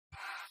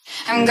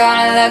I'm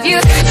gonna love you.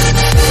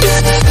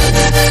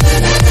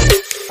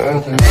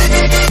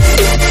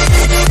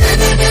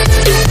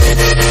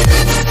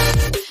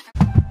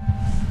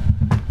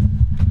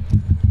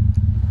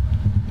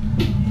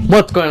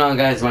 What's going on,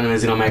 guys? My name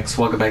is Xenomax.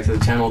 Welcome back to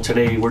the channel.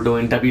 Today we're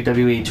doing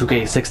WWE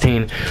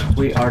 2K16.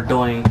 We are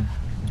doing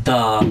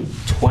the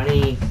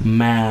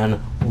 20-man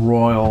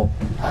Royal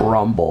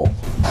Rumble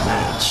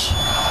match.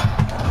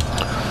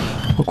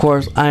 Of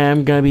course, I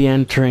am going to be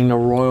entering the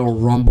Royal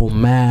Rumble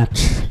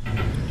match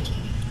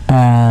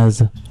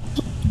as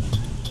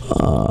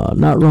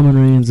not Roman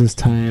Reigns this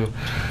time.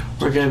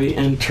 We're going to be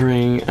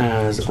entering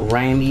as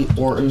Randy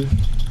Orton.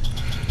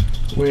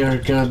 We are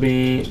going to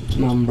be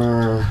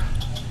number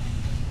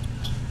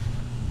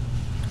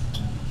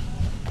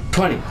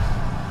 20.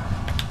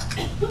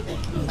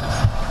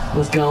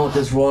 Let's get on with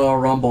this Royal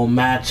Rumble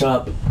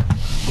matchup.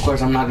 Of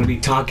course, I'm not going to be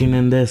talking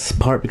in this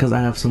part because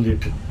I have something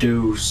to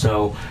do.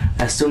 So,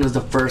 as soon as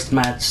the first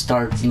match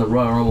starts in the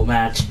Royal Rumble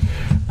match,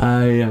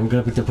 I'm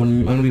going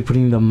to be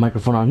putting the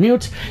microphone on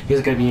mute. You guys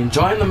are going to be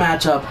enjoying the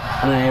matchup,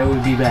 and I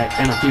will be back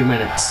in a few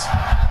minutes. So,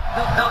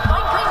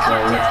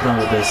 let's go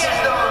with this.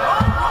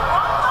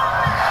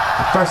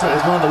 The first one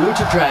is one of the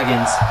Lucha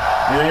Dragons,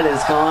 and it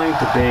is going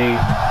to be...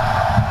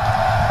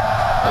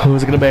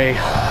 Who's it going to be?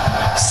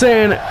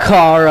 Sin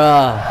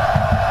Cara.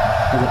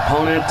 His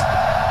opponent,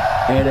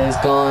 it is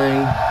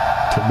going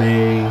to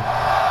be...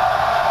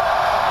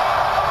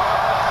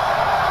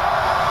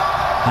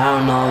 I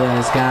don't know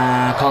this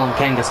guy. I call him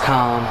Kangas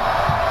Khan.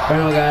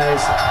 Anyway,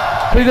 guys,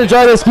 please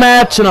enjoy this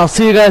match, and I'll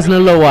see you guys in a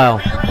little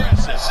while.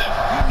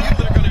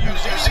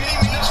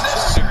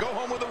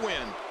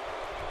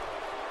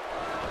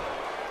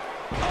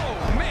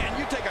 Oh man,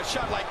 you take a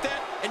shot like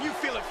that, and you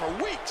feel it for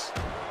weeks.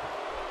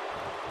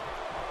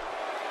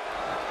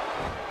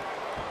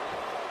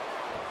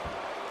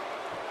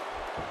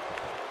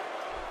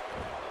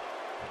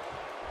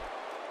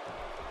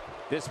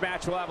 This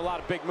match will have a lot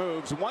of big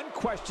moves. One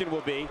question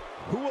will be,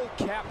 who will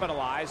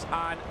capitalize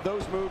on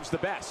those moves the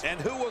best?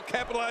 And who will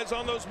capitalize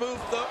on those moves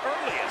the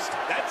earliest?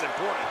 That's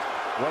important.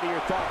 What are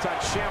your thoughts on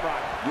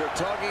Shamrock? You're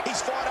talking.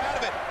 He's fought out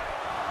of it.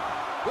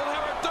 We'll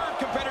have our third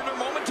competitor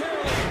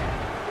momentarily.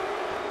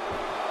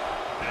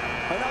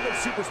 Another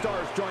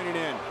superstar is joining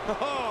in.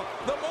 Oh,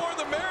 the more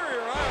the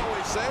merrier, I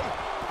always say.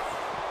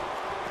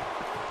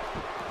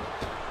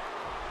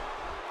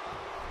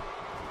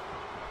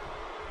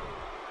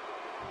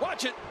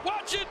 Watch it!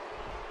 Watch it!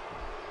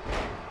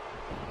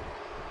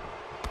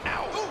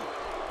 Ow! Ooh.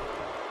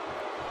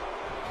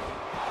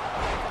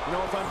 You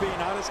know, if I'm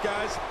being honest,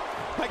 guys,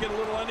 I get a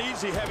little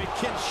uneasy having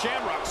Ken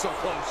Shamrock so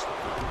close.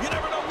 You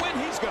never know when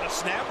he's going to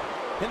snap,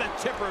 and that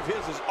temper of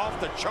his is off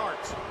the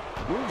charts.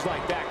 Moves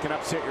like that can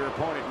upset your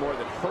opponent more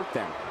than hurt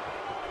them.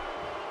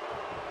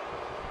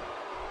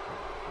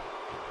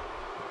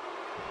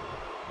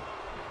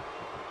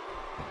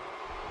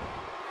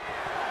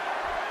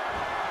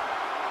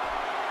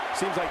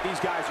 Seems like these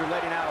guys are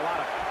letting out a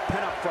lot of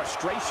pent-up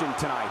frustration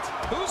tonight.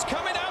 Who's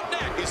coming out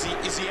next?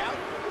 Is he out?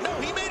 No,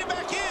 he made it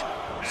back in.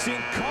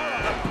 Sin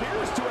Cara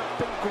appears to have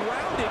been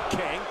grounded,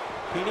 King.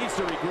 He needs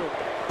to regroup.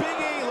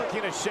 Big E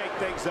looking to shake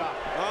things up.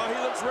 Oh,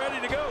 he looks ready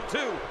to go,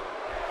 too.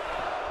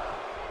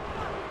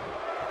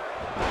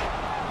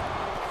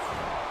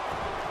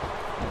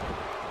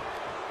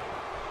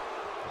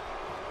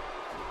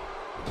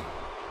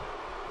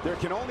 There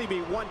can only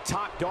be one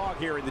top dog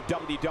here in the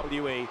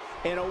WWE,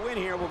 and a win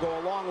here will go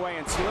a long way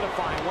in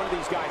solidifying one of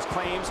these guys'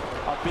 claims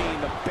of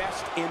being the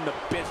best in the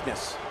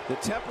business. The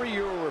temper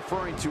you were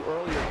referring to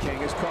earlier, King,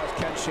 has caused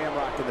Ken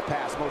Shamrock in the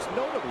past, most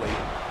notably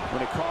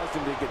when it caused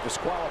him to get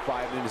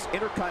disqualified in his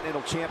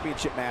Intercontinental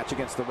Championship match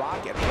against The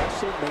Rock at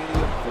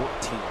WrestleMania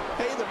 14.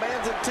 Hey, the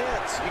man's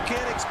intense. You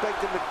can't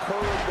expect him to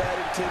curb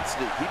that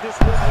intensity. He just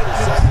went for the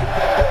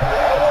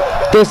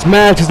second. This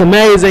match is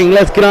amazing.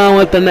 Let's get on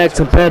with the next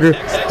competitor.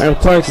 And of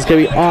course, it's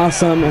going to be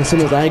awesome as soon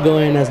as I go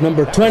in as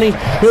number 20.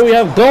 Here we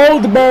have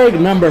Goldberg,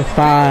 number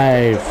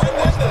 5.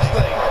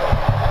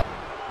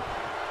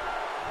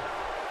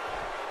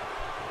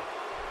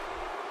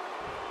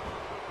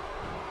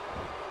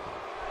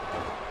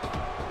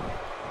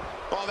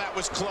 Oh, that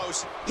was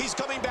close. He's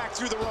coming back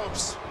through the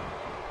ropes.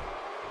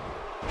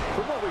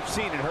 From what we've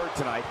seen and heard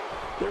tonight,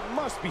 there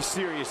must be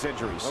serious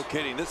injuries. No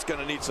kidding. This is going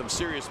to need some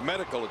serious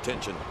medical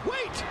attention.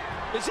 Wait!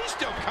 Is he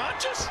still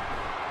conscious?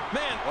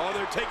 Man, oh,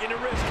 they're taking a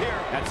risk here.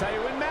 That's how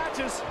you win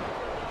matches.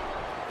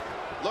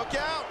 Look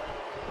out.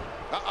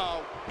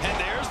 Uh-oh. And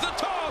there's the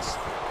toss.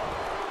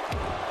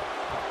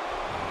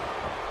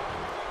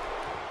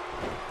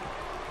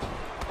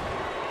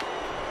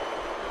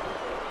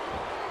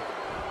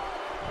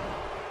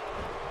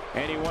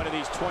 Any one of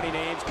these 20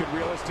 names could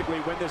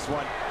realistically win this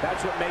one.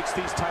 That's what makes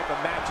these type of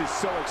matches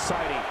so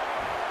exciting.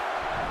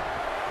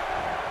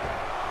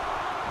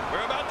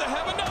 We're about to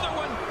have another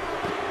one.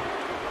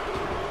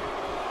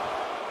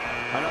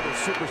 Another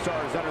superstar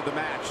has entered the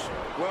match.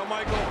 Well,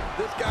 Michael,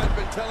 this guy's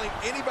been telling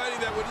anybody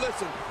that would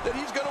listen that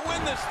he's going to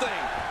win this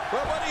thing.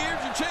 Well, buddy, here's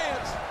your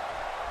chance.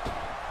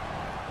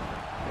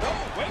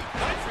 Oh, wait,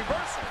 nice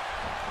reversal.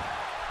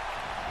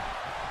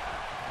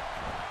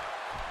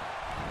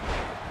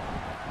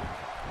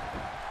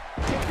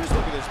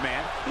 this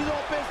man. He's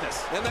all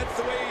business. And that's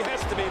the way he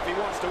has to be if he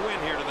wants to win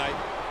here tonight.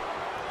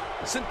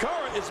 Sin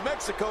Cara is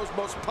Mexico's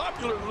most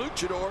popular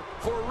luchador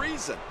for a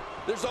reason.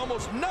 There's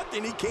almost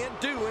nothing he can't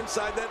do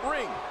inside that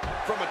ring.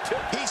 From a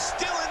tip. He's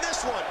still in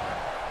this one.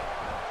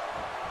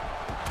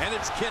 And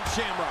it's Ken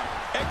Shamrock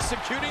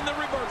executing the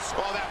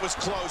reversal. Oh, that was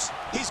close.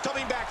 He's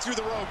coming back through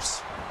the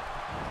ropes.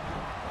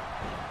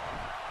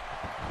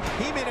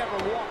 He may never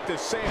walk the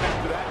same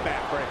after that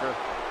backbreaker.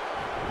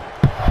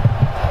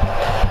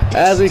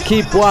 As we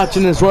keep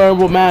watching this Royal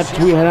Rumble match,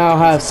 we now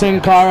have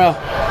Sin Cara,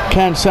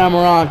 Ken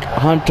Shamrock,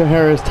 Hunter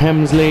Hearst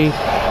Helmsley,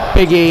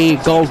 Big E,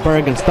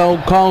 Goldberg, and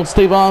Stone Cold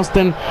Steve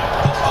Austin.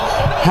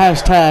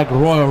 Hashtag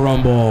Royal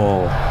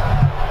Rumble.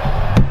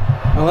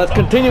 Now let's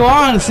continue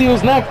on and see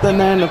who's next. And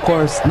then, of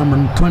course, number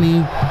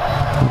 20,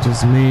 which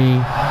is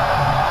me.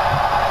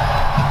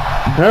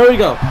 There we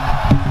go.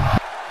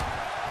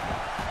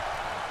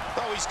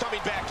 Oh, he's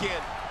coming back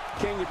in.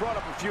 King, you brought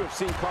up a few of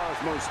Sin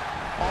Cara's most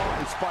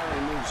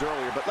awe-inspiring moves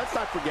earlier, but let's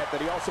not forget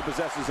that he also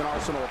possesses an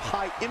arsenal of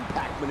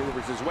high-impact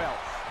maneuvers as well,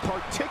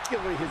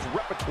 particularly his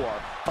repertoire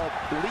of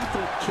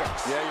lethal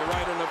kicks. Yeah, you're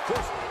right, and of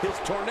course, his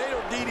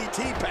Tornado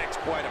DDT packs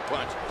quite a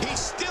punch. He's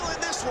still in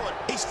this one.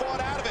 He's fought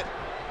out of it.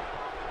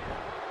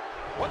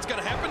 What's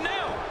going to happen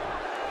now?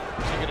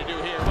 What's he going to do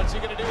here? What's he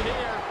going to do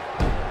here?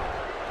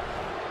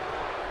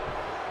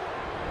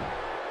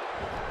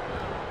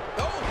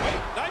 Oh,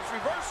 wait, nice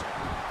reversal.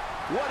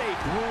 What a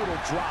brutal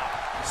drop.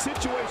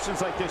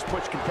 Situations like this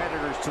push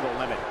competitors to the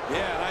limit.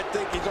 Yeah, and I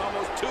think he's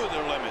almost to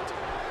their limit.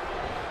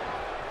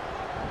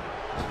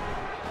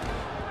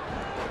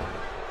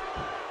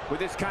 With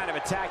this kind of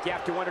attack, you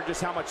have to wonder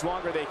just how much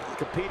longer they can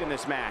compete in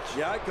this match.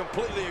 Yeah, I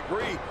completely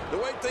agree. The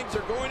way things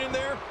are going in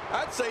there,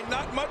 I'd say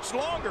not much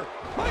longer.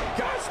 My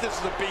gosh, this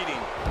is a beating.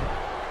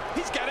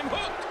 He's got him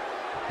hooked.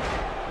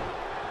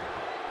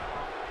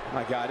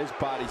 My God, his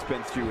body's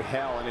been through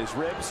hell, and his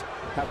ribs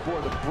have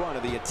bore the brunt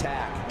of the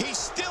attack. He's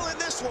still in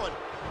this one.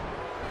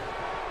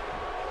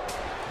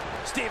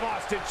 Steve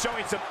Austin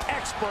showing some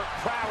expert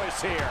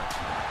prowess here.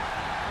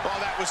 Oh,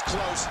 that was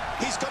close.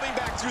 He's coming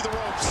back through the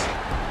ropes.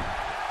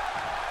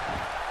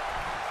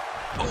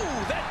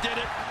 Oh, that did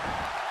it.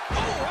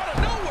 Oh, out of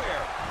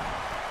nowhere.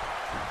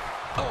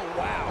 Oh,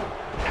 wow.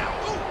 Ow.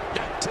 Ooh,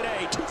 not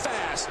today. Too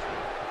fast.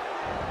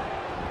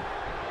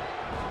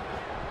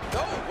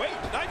 Oh, wait,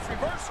 nice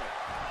reversal.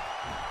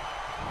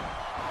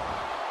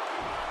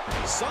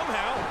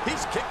 Somehow,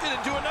 he's kicked it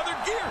into another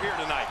gear here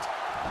tonight.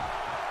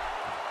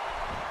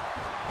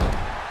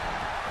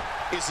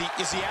 Is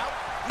he out?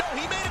 No,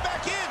 he made it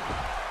back in.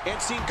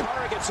 And Sin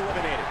Cara gets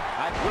eliminated.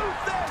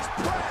 Luthez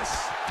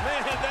press.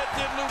 Man, that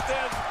did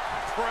Luthez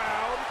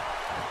proud.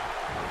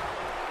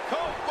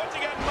 Cole, what's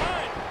he got in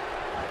mind?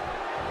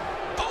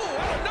 Oh,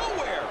 out of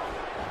nowhere.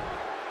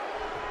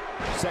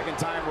 Second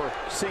time we're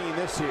seeing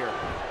this here.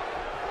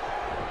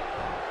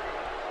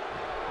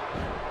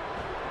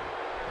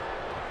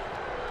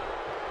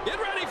 Get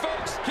ready,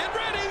 folks. Get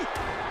ready.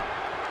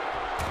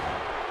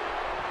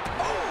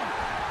 Oh.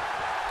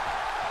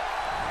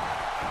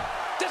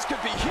 This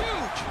could be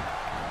huge.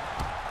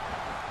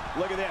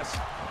 Look at this.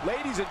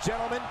 Ladies and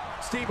gentlemen,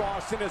 Steve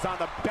Austin is on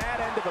the bad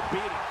end of a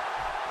beating.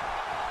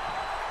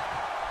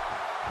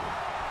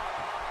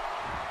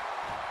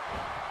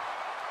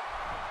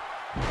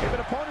 If an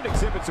opponent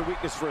exhibits a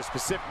weakness for a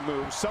specific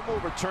move, some will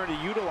return to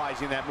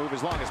utilizing that move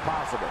as long as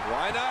possible.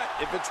 Why not?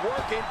 If it's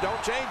working,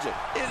 don't change it.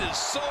 It is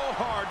so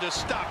hard to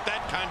stop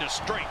that kind of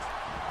strength.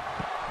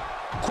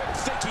 Quick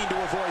thinking to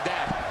avoid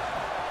that.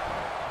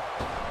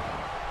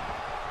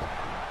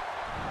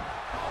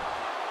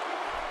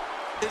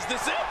 Is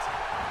this it?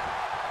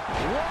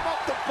 Warm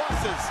up the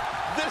buses.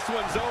 This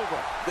one's over.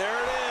 There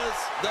it is,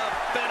 the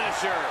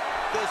finisher.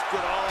 This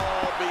could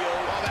all be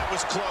over. Oh, that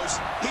was close.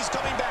 He's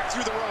coming back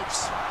through the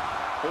ropes.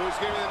 Who's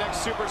going to be the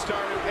next superstar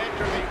to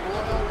enter the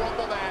Royal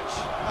Rumble match?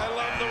 I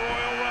love the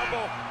Royal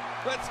Rumble.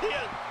 Let's see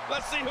it.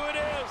 Let's see who it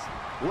is.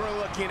 We're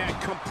looking at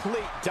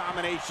complete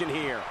domination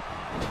here.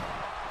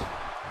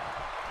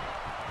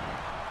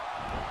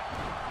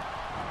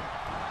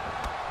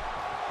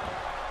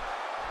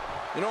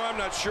 You know, I'm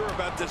not sure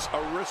about this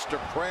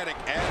aristocratic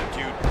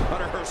attitude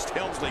Hunter Hearst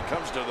Helmsley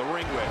comes to the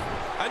ring with.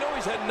 I know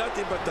he's had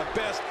nothing but the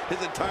best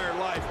his entire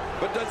life,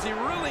 but does he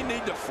really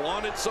need to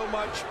flaunt it so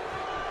much?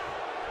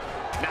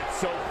 Not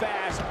so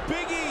fast.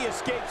 Big E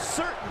escapes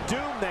certain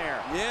doom there.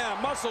 Yeah,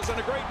 muscles and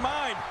a great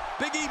mind.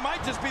 Big E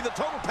might just be the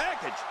total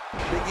package.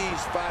 Big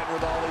E's fighting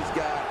with all he's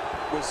got.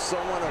 With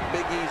someone of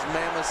Big E's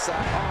mammoth size.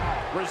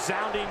 Oh,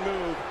 resounding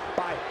move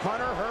by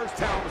Hunter Hearst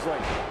Helmsley.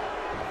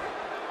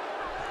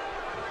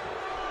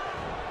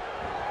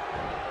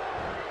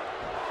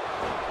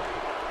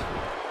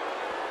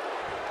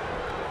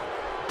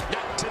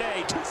 Not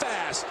today. Too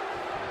fast.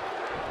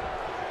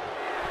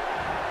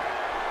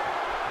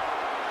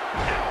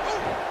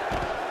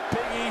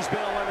 Big E's been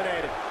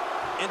eliminated.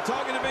 In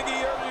talking to Big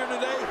E earlier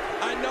today,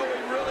 I know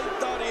he really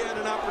thought he had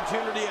an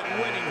opportunity at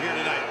winning here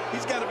tonight.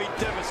 He's got to be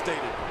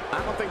devastated.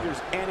 I don't think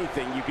there's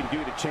anything you can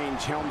do to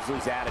change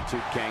Helmsley's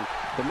attitude, King.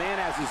 The man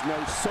has his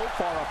nose so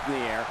far up in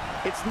the air,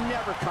 it's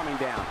never coming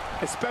down,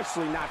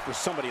 especially not for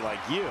somebody like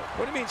you.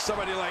 What do you mean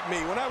somebody like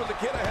me? When I was a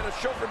kid, I had a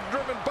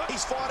chauffeur-driven bus.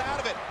 He's fought out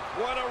of it.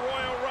 What a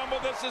Royal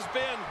Rumble this has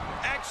been.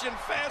 Action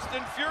fast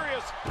and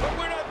furious, but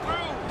we're not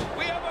through.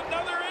 We have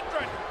another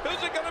entrant.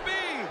 Who's it going to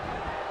be?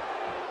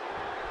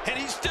 And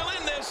he's still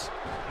in this.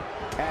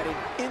 Added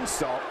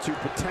insult to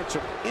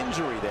potential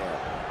injury there.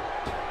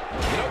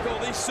 You know, Cole,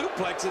 these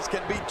suplexes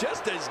can be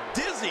just as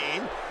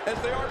dizzying as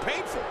they are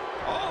painful.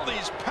 All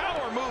these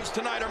power moves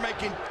tonight are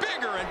making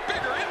bigger and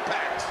bigger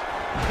impacts.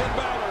 Finn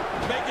Balor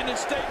making his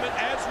statement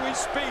as we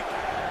speak.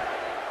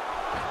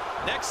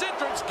 Next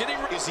entrance getting...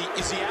 Is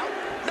he out?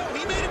 No,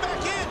 he made it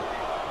back in.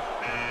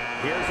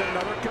 Here's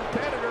another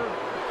competitor.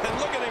 And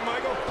look at him,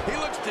 Michael. He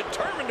looks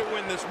determined to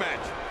win this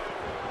match.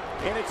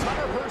 And it's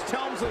Hunter Hearst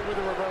Helmsley with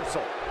a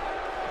reversal.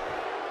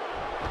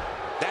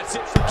 That's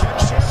it for Ken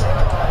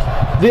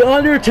Shamrock. The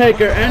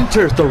Undertaker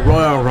enters the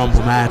Royal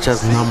Rumble match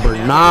as number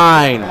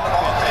 9.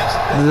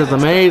 This is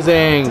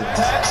amazing.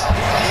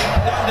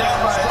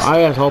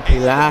 I just hope he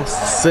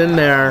lasts in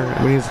there.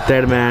 I mean, he's a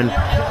dead man.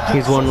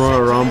 He's won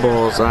Royal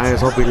Rumbles. I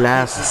just hope he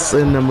lasts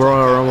in the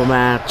Royal Rumble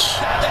match.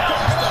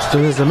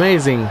 This is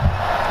amazing.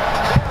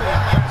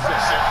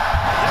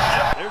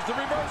 There's the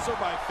reversal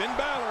by Finn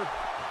Balor.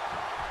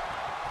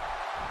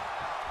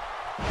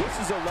 This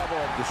is a level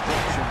of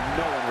destruction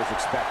no one was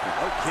expecting.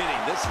 No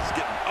kidding, this is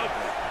getting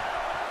ugly.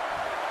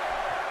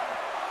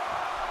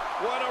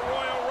 What a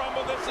Royal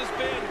Rumble this has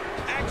been.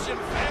 Action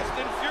fast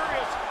and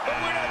furious, but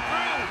we're not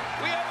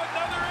through. We have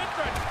another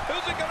entrant.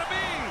 Who's it going to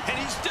be? And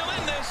he's still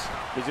in this.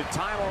 Is it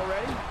time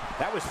already?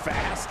 That was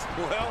fast.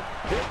 Well,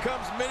 here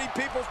comes many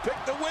people's pick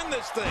to win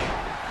this thing.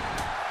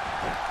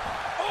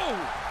 Oh,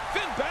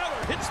 Finn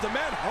Balor hits the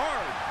mat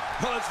hard.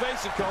 Well, let's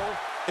face it, Cole.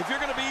 If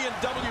you're going to be in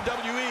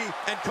WWE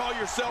and call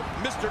yourself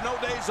Mr. No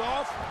Days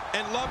Off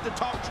and love to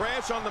talk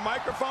trash on the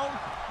microphone,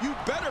 you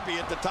better be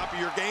at the top of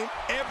your game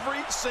every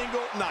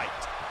single night.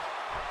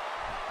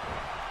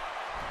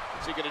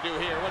 What's he going to do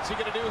here? What's he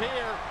going to do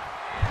here?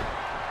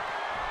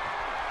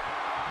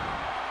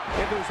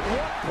 If there's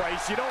one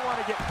place you don't want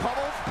to get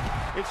pummeled,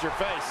 it's your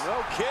face.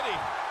 No kidding.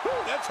 Whew,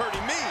 that's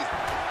hurting me.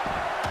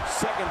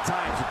 Second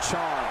time's a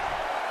charm.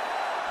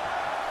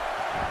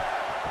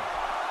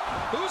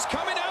 Who's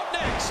coming out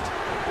next?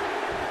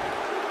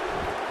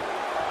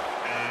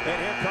 And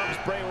here comes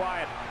Bray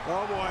Wyatt.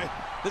 Oh, boy.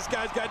 This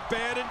guy's got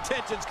bad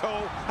intentions,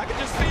 Cole. I can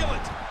just feel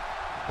it.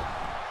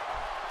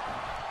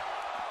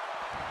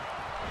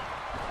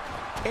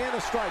 And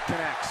the strike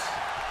connects.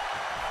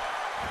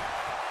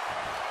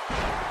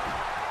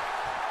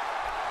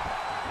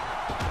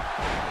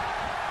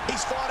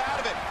 He's fought out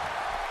of it.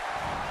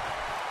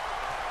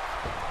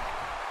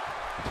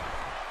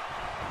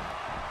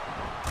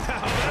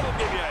 That'll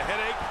give you a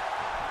headache.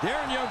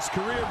 Darren Young's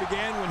career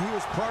began when he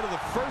was part of the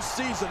first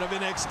season of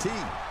NXT.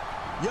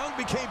 Young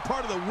became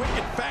part of the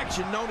Wicked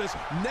faction known as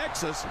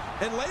Nexus,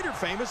 and later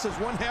famous as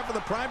one half of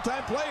the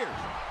Primetime Players.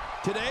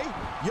 Today,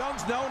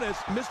 Young's known as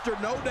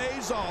Mr. No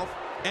Days Off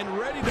and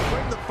ready to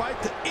bring the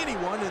fight to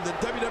anyone in the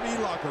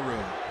WWE locker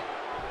room.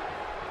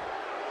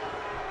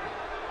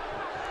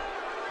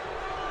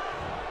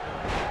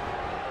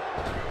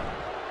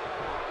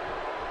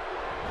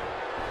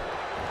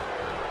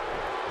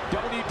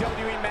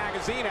 WWE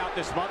Magazine out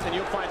this month, and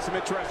you'll find some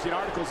interesting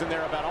articles in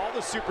there about all the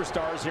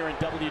superstars here in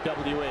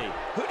WWE.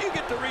 Who do you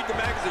get to read the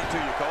magazine to,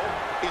 you Cole?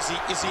 Is he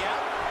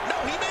out? No,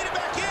 he made it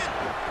back in.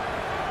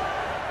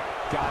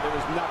 God, there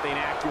was nothing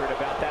accurate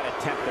about that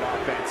attempt at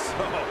offense.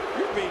 Oh,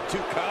 you're being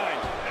too kind.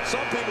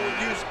 Some people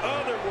would use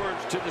other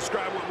words to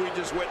describe what we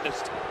just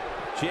witnessed.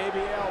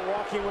 JBL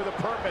walking with a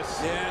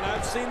purpose. Yeah, and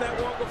I've seen that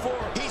walk before.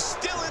 He's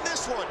still in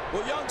this one.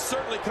 Well, Young's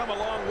certainly come a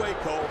long way,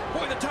 Cole.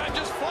 Boy, the time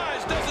just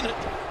flies, doesn't it?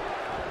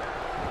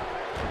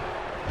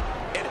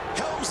 And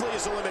Helmsley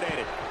is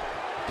eliminated.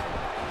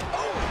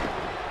 Oh!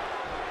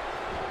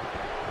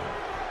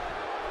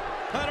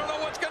 I don't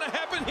know what's going to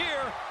happen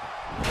here.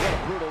 What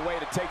a brutal way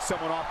to take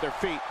someone off their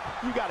feet.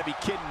 You got to be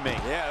kidding me.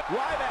 Yeah.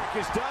 Ryback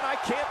is done. I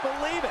can't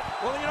believe it.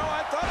 Well, you know,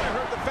 I thought I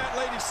heard the fat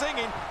lady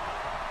singing.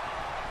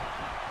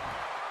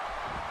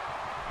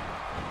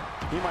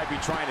 He might be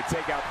trying to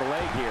take out the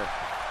leg here.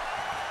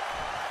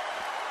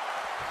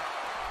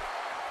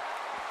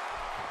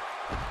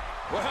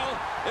 Well,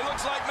 it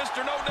looks like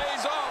Mr. No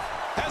Days Off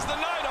has the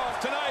night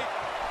off tonight.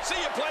 See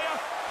ya, player.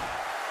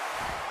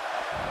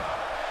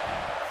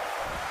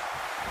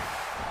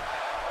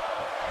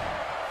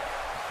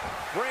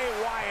 Bray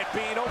Wyatt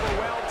being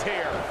overwhelmed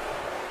here.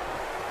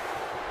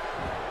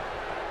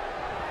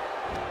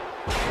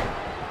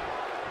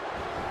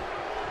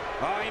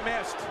 Oh, he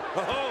missed.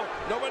 Oh,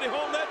 nobody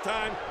home that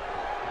time.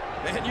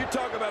 Man, you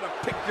talk about a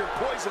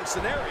pick-your-poison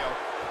scenario.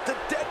 The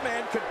dead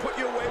man could put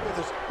you away with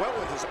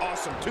his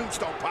awesome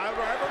tombstone pile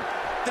driver,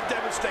 the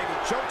devastating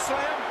choke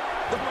slam,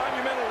 the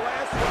monumental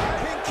last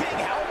ride. King,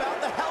 how about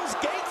the Hell's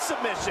Gate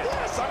submission?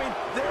 Yes, I mean,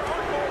 there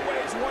are more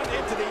ways one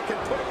entity can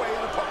put away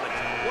an opponent.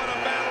 What a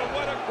battle,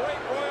 what a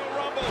great Royal Rumble.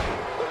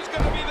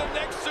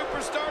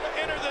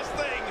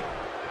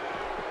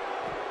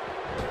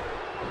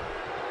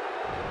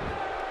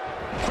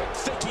 quick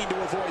thinking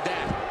to avoid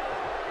that.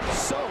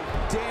 So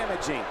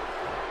damaging.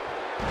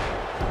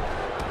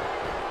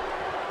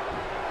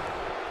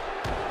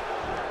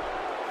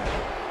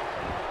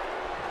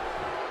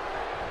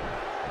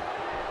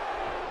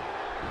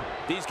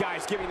 These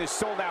guys giving this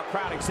sold-out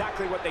crowd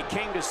exactly what they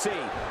came to see.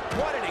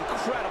 What an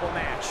incredible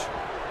match.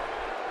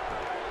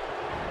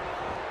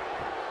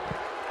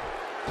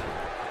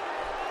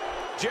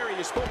 Jerry,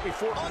 you spoke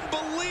before.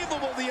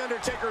 Unbelievable, The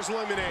Undertaker's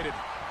eliminated.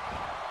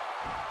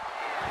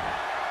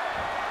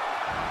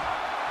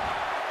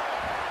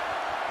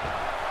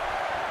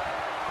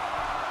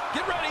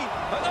 Get ready.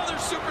 Another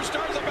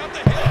superstar is about to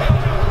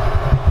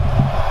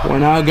hit. We're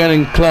now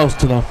getting close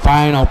to the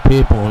final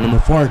people. Number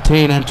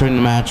 14 entering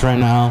the match right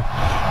now.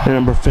 And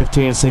number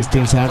 15,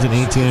 16, 17,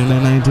 18, and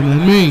then 19,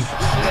 and me.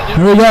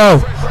 Here we go.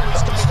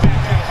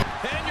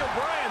 Daniel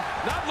Bryan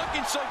not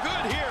looking so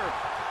good here.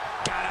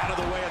 Got out of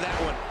the way of that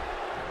one.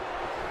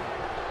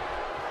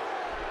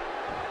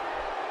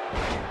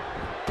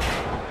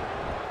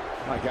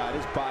 My God,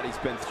 his body's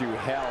been through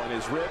hell, and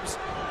his ribs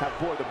have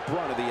bore the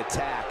brunt of the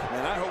attack.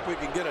 And I hope we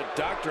can get a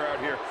doctor out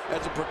here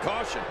as a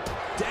precaution.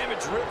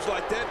 Damaged ribs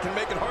like that can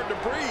make it hard to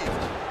breathe.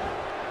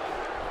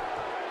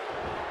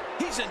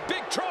 He's in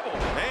big trouble.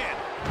 Man,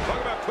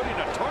 talk about putting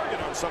a target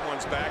on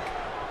someone's back.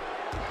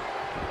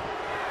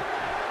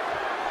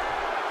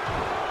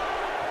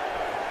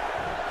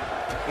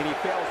 And he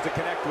fails to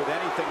connect with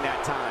anything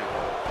that time.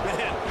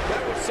 Man,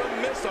 that was some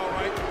miss, all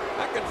right.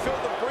 I can feel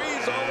the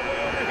breeze all the way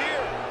over here.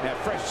 That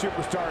fresh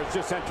superstar has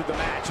just entered the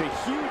match. A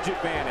huge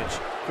advantage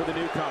for the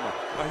newcomer.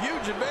 A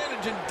huge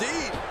advantage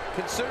indeed,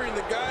 considering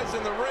the guys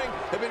in the ring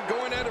have been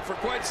going at it for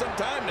quite some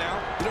time now.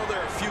 You know, there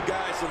are a few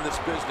guys in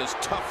this business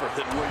tougher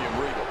than William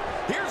Regal.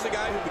 Here's a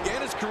guy who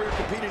began his career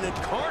competing in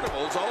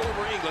carnivals all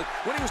over England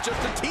when he was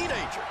just a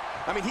teenager.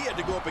 I mean, he had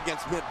to go up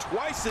against men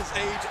twice his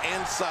age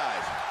and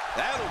size.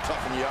 That'll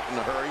toughen you up in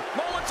a hurry.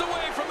 Moments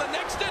away from the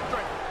next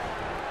entrant.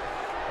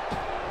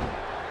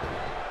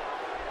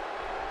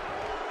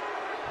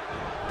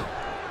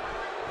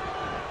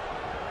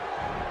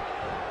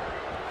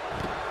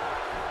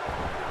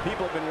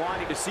 People have been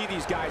wanting to see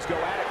these guys go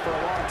at it for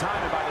a long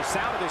time, and by the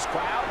sound of this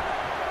crowd,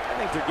 I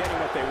think they're getting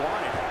what they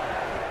wanted.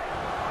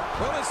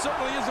 Well, this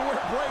certainly isn't where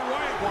Bray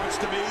Wyatt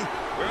wants to be.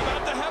 We're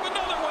about to have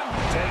another one.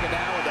 Taken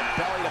down with a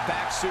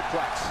belly-to-back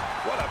suplex.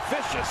 What a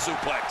vicious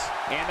suplex.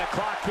 And the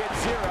clock hits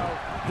 0.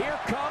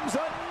 Here comes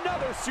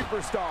another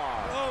superstar.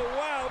 Oh,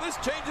 wow, this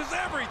changes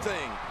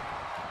everything.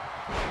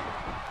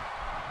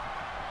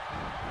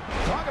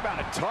 Talk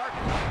about a target.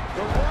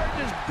 The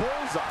largest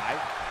bullseye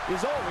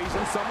is always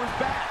in someone's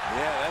back.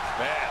 Yeah, that's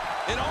bad.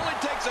 It only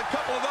takes a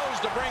couple of those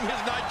to bring his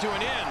night to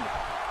an end.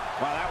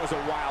 Wow, that was a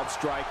wild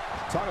strike.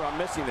 Talk about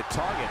missing the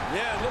target.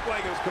 Yeah, it looked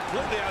like it was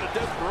completely out of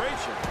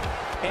desperation.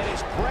 And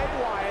it's Bray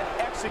Wyatt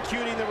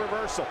executing the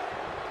reversal.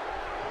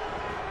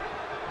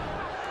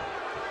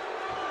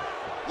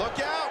 Look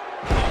out.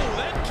 Oh,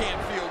 that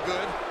can't feel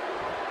good.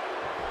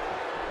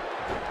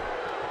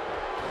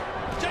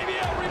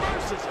 JBL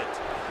reverses it.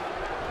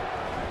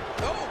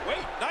 Oh,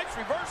 wait, nice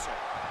reversal.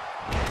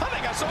 I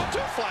think I saw two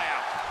fly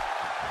out.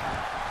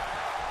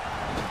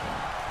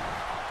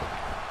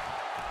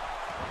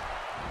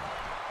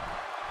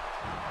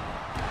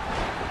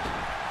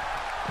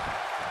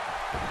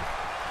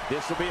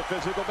 This will be a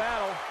physical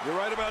battle. You're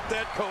right about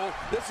that, Cole.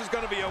 This is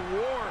going to be a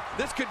war.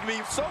 This could be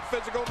so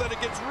physical that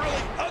it gets really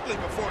ugly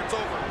before it's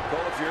over.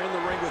 Cole, if you're in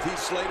the ring with Heath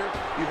Slater,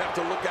 you have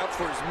to look out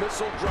for his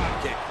missile drop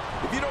kick.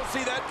 If you don't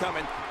see that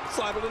coming, it's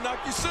liable to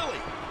knock you silly.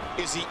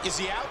 Is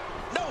he out?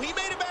 No, he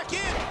made it back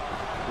in.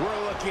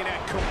 We're looking at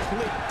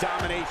complete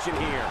domination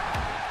here.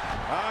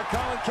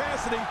 Colin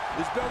Cassidy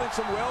is building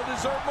some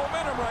well-deserved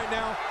momentum right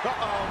now.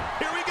 Uh-oh.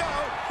 Here we go.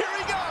 Here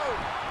we go.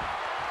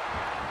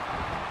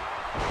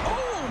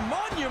 Oh,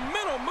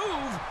 monumental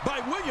move by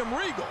William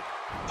Regal.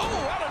 Oh,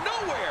 out of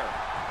nowhere.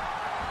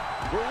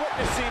 We're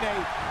witnessing a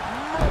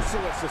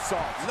merciless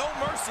assault. No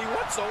mercy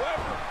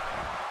whatsoever.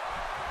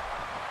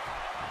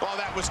 Oh,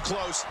 that was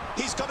close.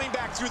 He's coming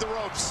back through the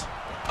ropes.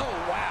 Oh,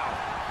 wow.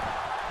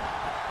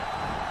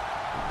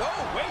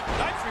 Oh, wait,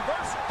 nice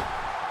reversal.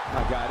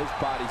 My God, his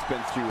body's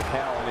been through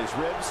hell, and his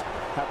ribs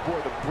have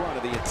bore the brunt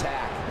of the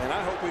attack. And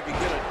I hope we can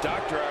get a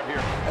doctor out here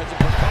as a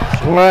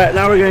precaution. All right,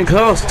 now we're getting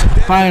close.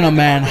 Final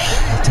man.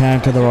 Time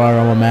to the Royal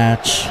Rumble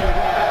match.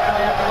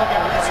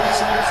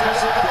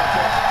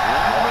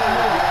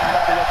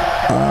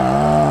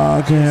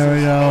 Okay, here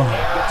we go.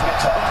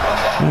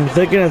 I'm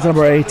thinking it's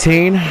number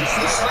 18.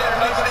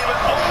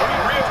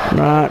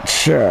 Not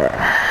sure.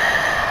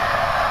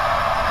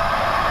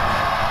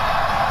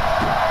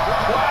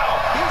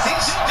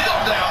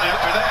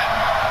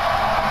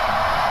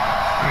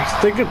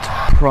 I think it's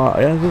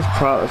probably.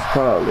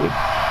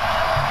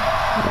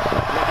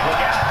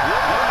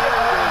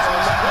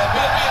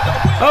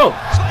 Oh!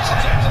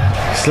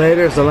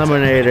 Slater's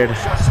eliminated.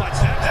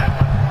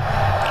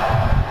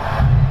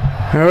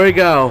 Here we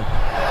go.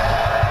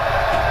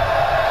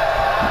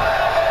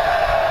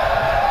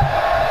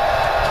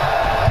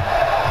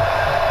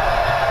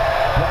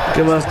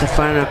 Give us the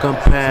final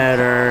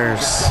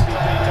competitors.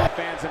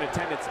 Fans in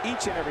attendance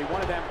Each and every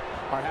one of them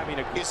are having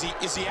a... Is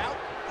he out?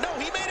 No,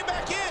 he made it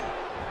back in.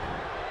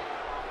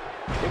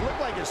 It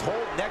looked like his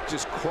whole neck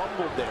just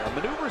crumbled there.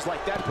 Maneuvers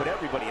like that put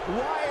everybody...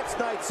 Wyatt's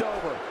night's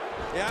over.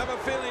 Yeah, I have a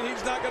feeling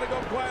he's not going to go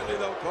quietly,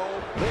 though,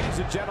 Cole. Ladies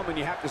and gentlemen,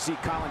 you have to see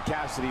Colin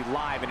Cassidy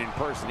live and in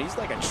person. He's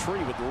like a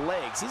tree with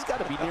legs. He's got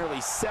to be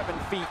nearly 7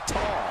 feet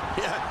tall.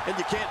 Yeah, and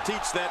you can't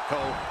teach that,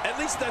 Cole. At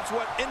least that's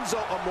what Enzo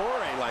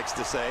Amore likes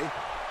to say.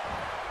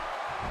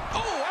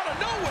 Oh, out of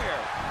nowhere!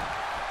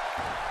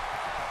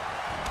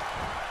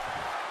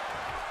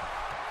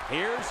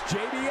 Here's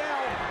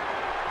JBL.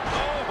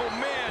 Oh,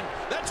 man,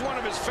 that's one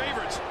of his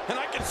favorites, and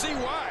I can see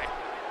why.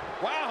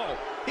 Wow,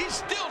 he's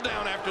still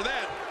down after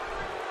that.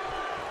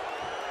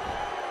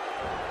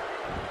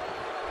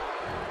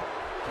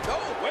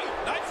 Oh, wait,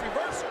 nice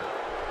reversal.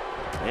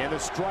 And the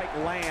strike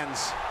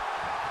lands.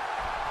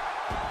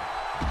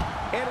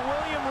 And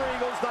William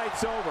Regal's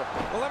night's over.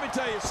 Well, let me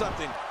tell you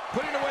something.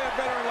 Putting away a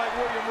veteran like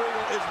William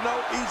Regal is no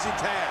easy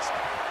task.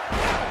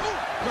 Ooh,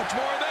 much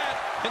more of that,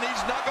 and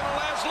he's not going to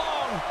last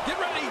long. Get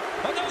ready.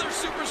 Another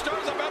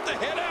superstar's about to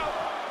head out.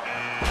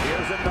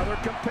 Here's another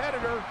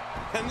competitor.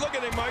 And look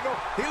at him, Michael.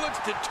 He looks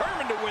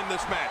determined to win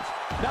this match.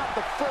 Not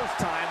the first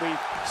time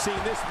we've seen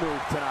this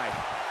move tonight.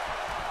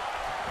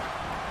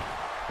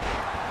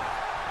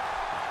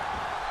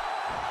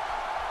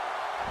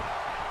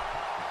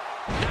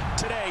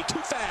 Today, too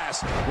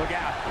fast. Look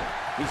out.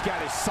 He's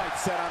got his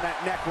sights set on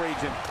that neck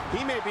region.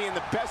 He may be in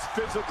the best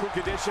physical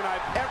condition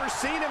I've ever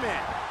seen him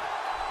in.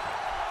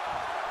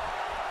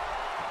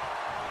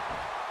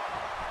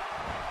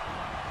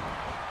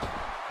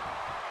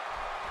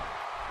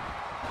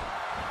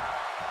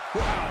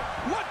 Wow,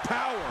 what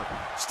power.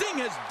 Sting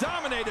has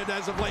dominated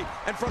as of late,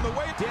 and from the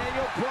way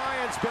Daniel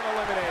Bryan's been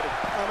eliminated.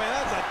 Oh, man,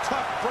 that's a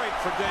tough break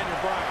for Daniel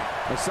Bryan.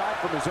 Aside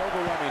from his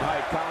overwhelming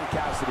height, Colin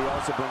Cassidy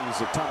also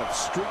brings a ton of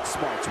street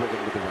smarts with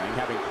him to the ring,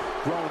 having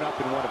grown up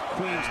in one of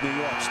Queens, New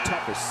York's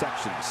toughest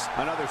sections.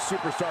 Another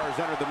superstar has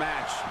entered the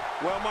match.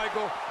 Well,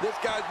 Michael, this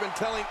guy's been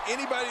telling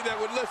anybody that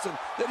would listen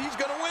that he's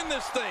going to win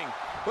this thing.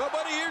 Well,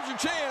 buddy, here's your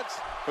chance.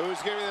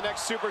 Who's going to be the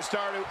next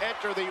superstar to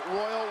enter the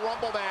Royal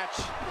Rumble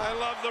match? I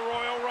love the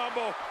Royal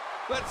Rumble.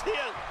 Let's see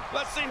it.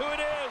 Let's see who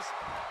it is.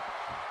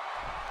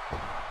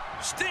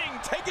 Sting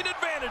taking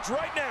advantage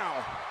right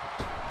now.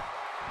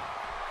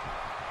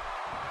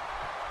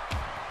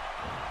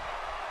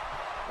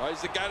 Oh,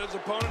 he's the guy his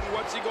opponent, and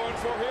what's he going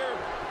for here?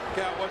 Look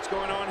out, what's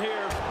going on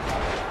here?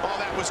 Oh,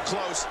 that was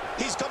close.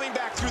 He's coming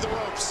back through the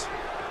ropes.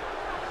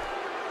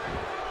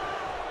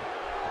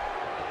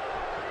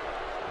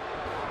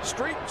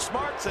 Street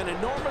smarts and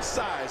enormous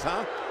size,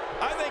 huh?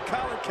 I think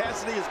Colin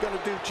Cassidy is going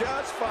to do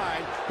just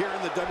fine here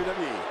in the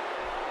WWE.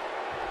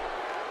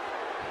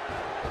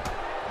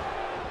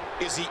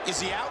 Is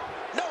he out?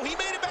 No, he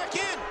made it back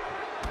in.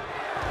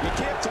 You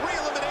can't 3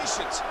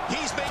 eliminations.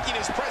 He's making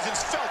his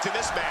presence felt in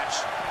this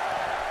match.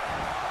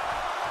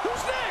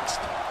 Who's next?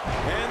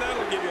 And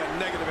that'll give you a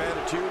negative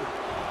attitude.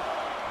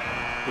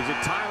 Is it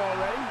time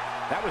already?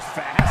 That was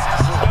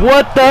fast.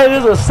 What the heck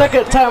is the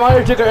second time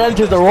Undertaker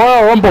enters the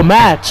Royal Rumble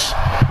match?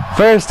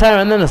 First time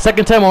and then the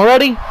second time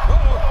already?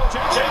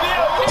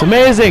 It's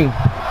amazing.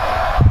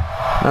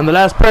 And the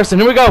last person,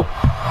 here we go.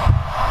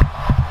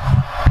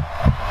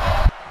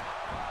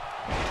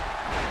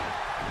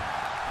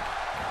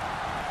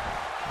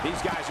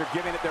 These guys are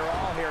giving it their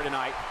all here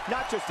tonight,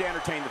 not just to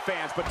entertain the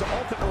fans, but to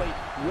ultimately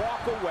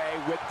walk away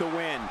with the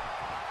win.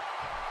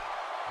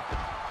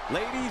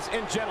 Ladies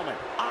and gentlemen,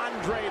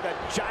 Andre the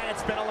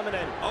Giant's been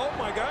eliminated. Oh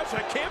my gosh,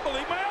 I can't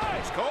believe my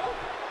eyes, Cole.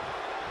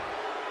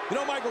 You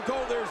know, Michael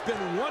Cole, there's been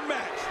one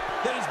match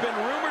that has been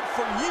rumored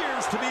for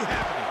years to be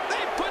happening.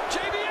 They put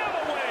JBL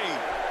away.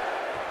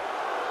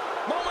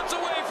 Moments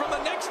away from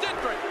the next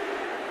entrant.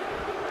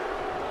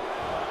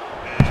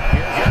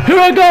 Here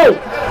I go.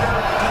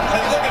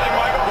 Look at him,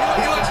 Michael.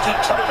 He looks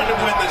determined to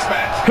win this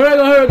match. Here I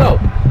go, here we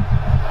go.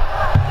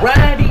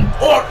 Randy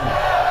Orton.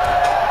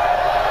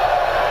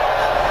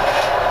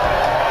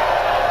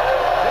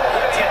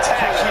 The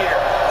attack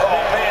here. Oh,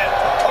 man.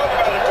 Talk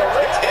about a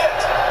direct hit.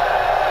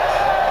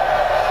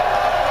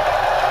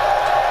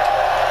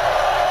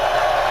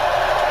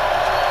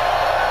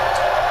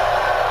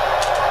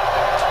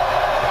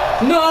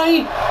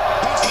 Nine.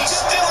 He's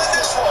still in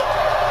this one.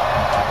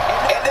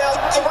 And now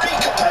 3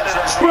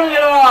 competitors. Bring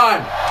it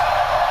on.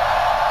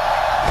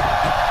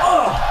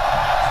 Oh.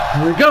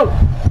 Here we go.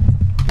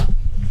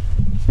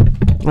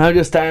 I'm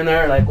just standing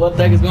there like, what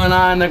the heck is going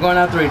on? They're going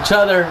after each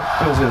other.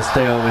 I'm just going to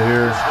stay over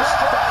here. It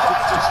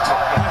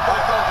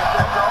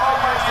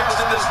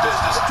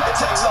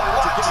takes a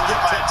lot to get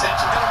my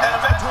attention. And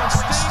eventually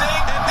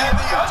Sting and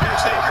The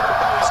Undertaker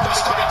is going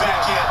to be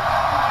back in.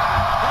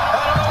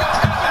 I don't know what's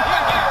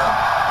happening here.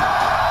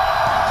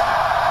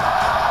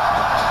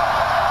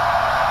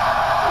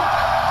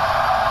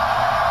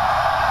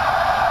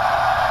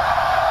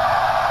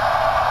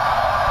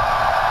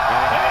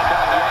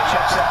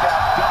 Check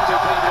out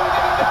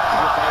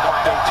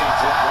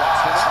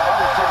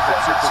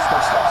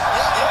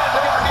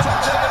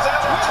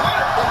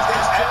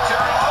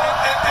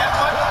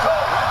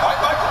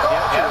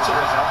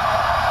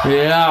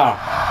Yeah.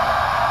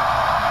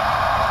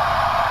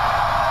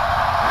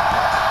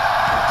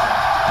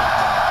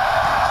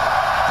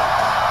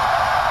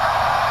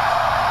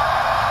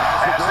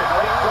 As the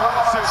great Gorilla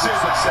Monsoon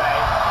would say,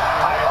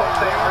 I hope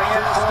they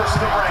reinforce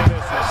the ring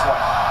this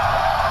one.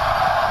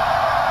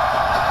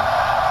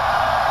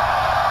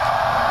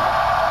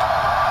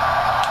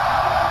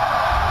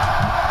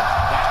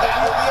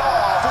 That will be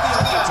all for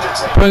the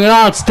Undertaker. Bring it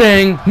on,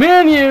 Sting. Me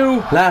and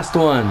you. Last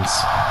ones.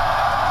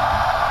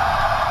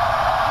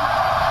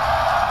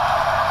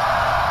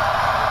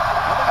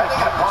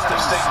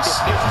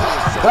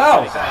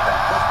 Oh.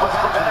 What's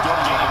prevented from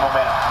gaining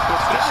momentum?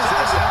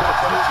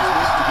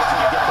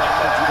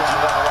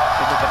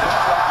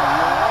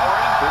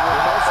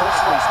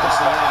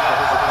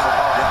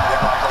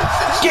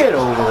 Get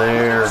over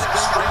there.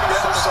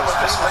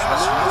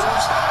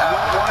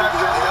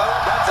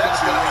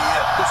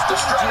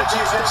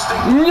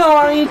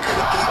 Yoink.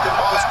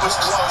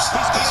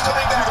 He's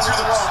coming back through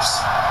the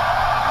ropes.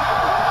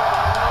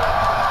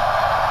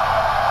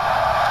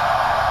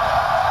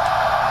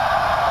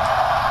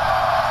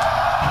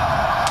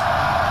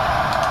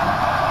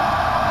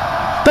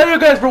 Thank you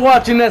guys for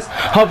watching this.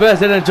 Hope you guys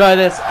did enjoy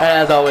this.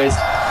 As always,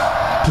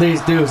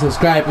 please do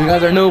subscribe. If you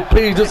guys are new,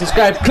 please do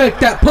subscribe. Click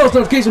that post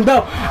notification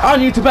bell on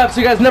YouTube app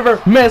so you guys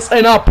never miss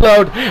an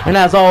upload. And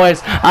as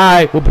always,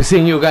 I will be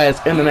seeing you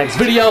guys in the next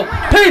video.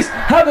 Peace.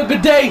 Have a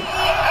good day.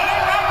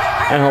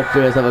 And hope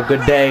you guys have a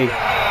good day.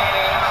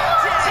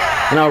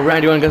 And now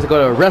Randy Orton gets to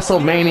go to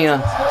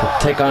WrestleMania to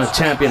take on a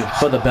champion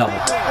for the belt.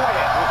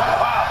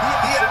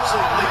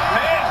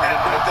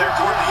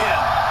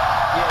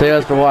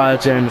 Thanks for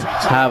watching.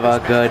 Have a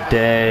good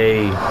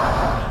day.